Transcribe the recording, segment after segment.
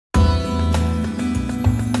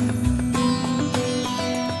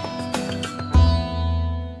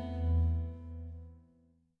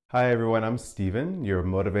Hi everyone, I'm Steven, your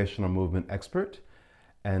motivational movement expert,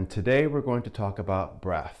 and today we're going to talk about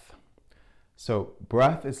breath. So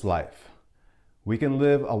breath is life. We can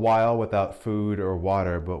live a while without food or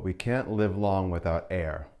water, but we can't live long without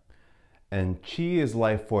air. And qi is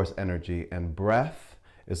life force energy, and breath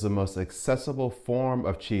is the most accessible form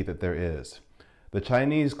of qi that there is. The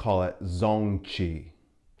Chinese call it zong qi.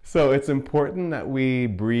 So it's important that we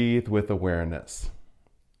breathe with awareness.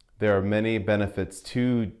 There are many benefits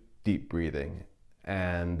to deep breathing,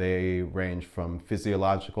 and they range from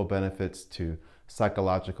physiological benefits to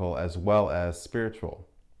psychological as well as spiritual.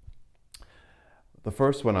 The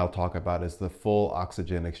first one I'll talk about is the full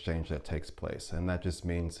oxygen exchange that takes place, and that just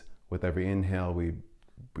means with every inhale we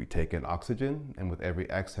take in oxygen, and with every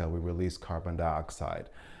exhale we release carbon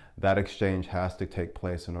dioxide. That exchange has to take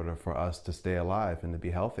place in order for us to stay alive and to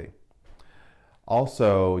be healthy.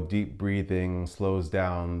 Also, deep breathing slows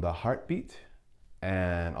down the heartbeat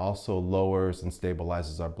and also lowers and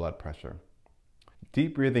stabilizes our blood pressure.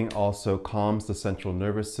 Deep breathing also calms the central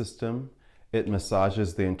nervous system. It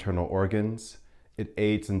massages the internal organs. It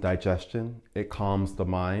aids in digestion. It calms the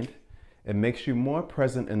mind. It makes you more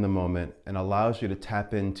present in the moment and allows you to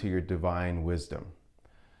tap into your divine wisdom.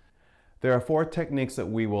 There are 4 techniques that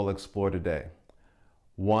we will explore today.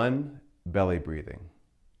 1, belly breathing.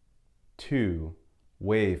 2,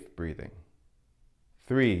 wave breathing.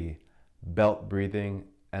 3, belt breathing,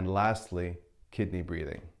 and lastly, kidney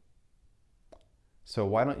breathing. So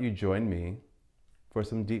why don't you join me for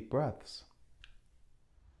some deep breaths?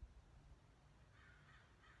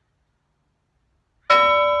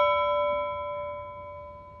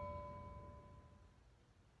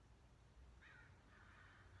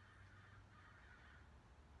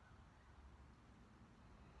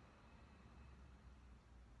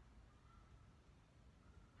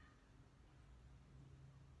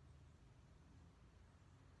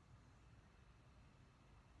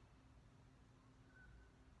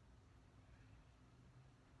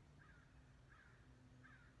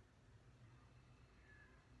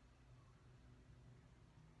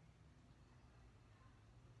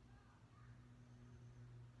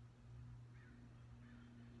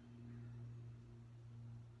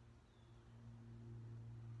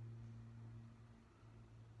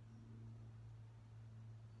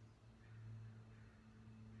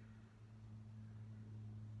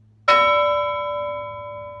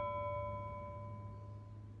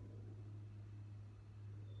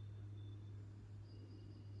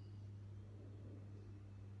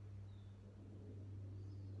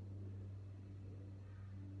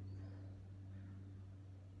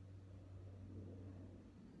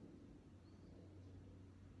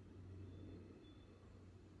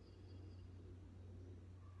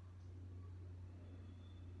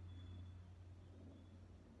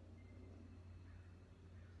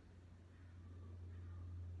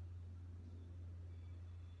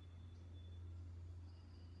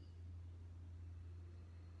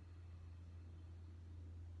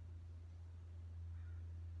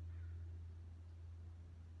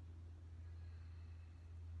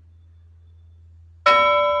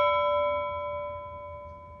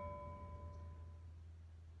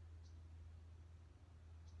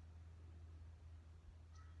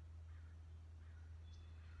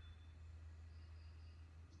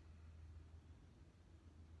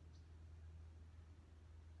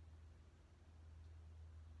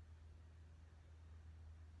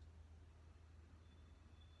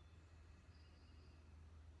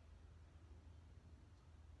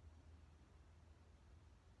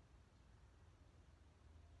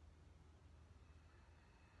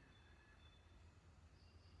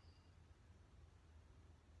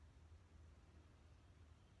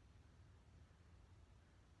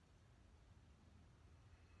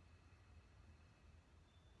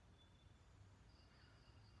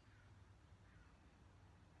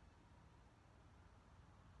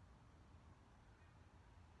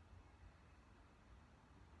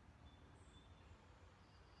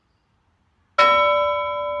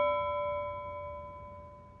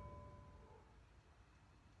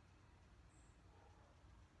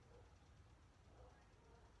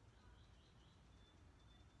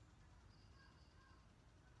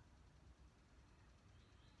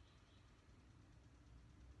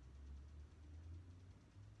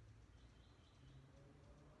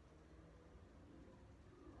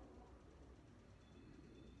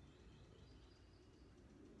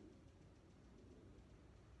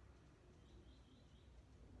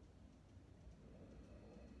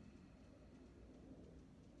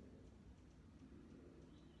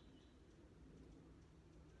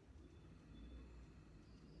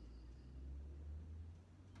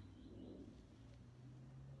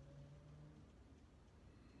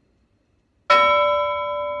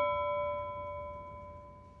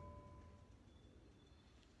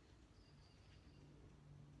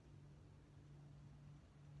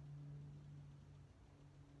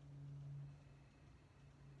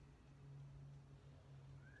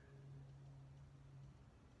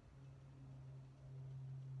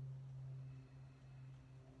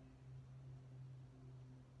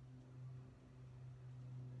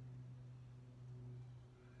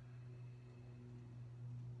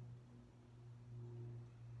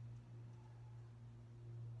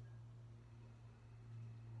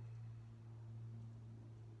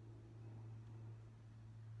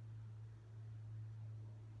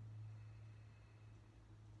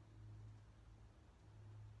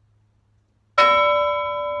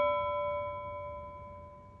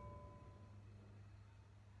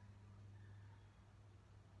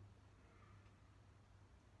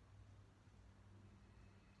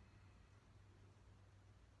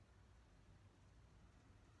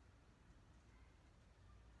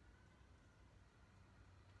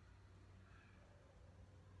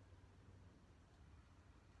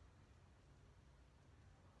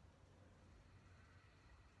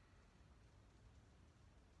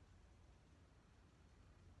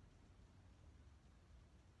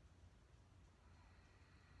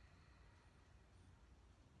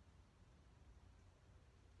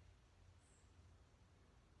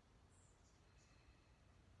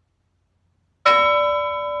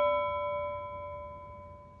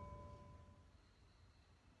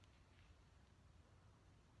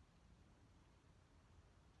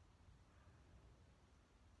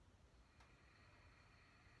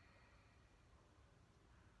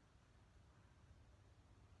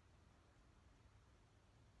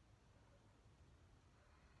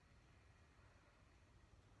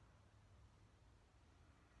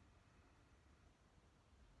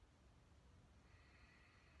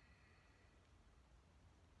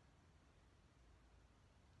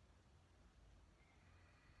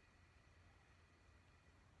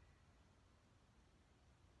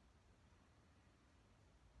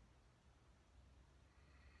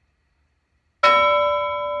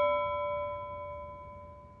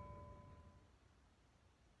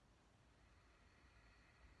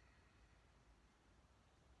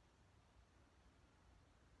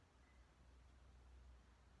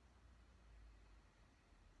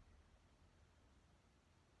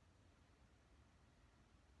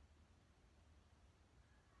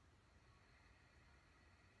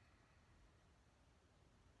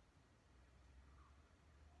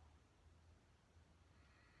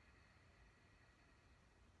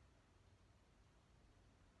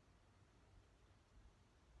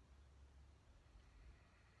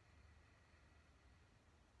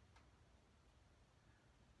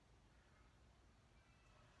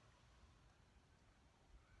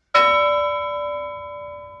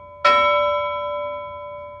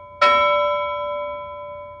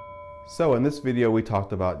 So in this video, we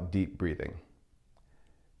talked about deep breathing.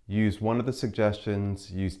 Use one of the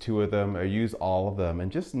suggestions, use two of them, or use all of them,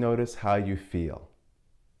 and just notice how you feel.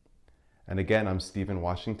 And again, I'm Stephen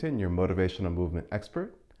Washington, your motivational movement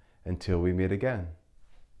expert. Until we meet again.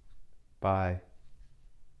 Bye.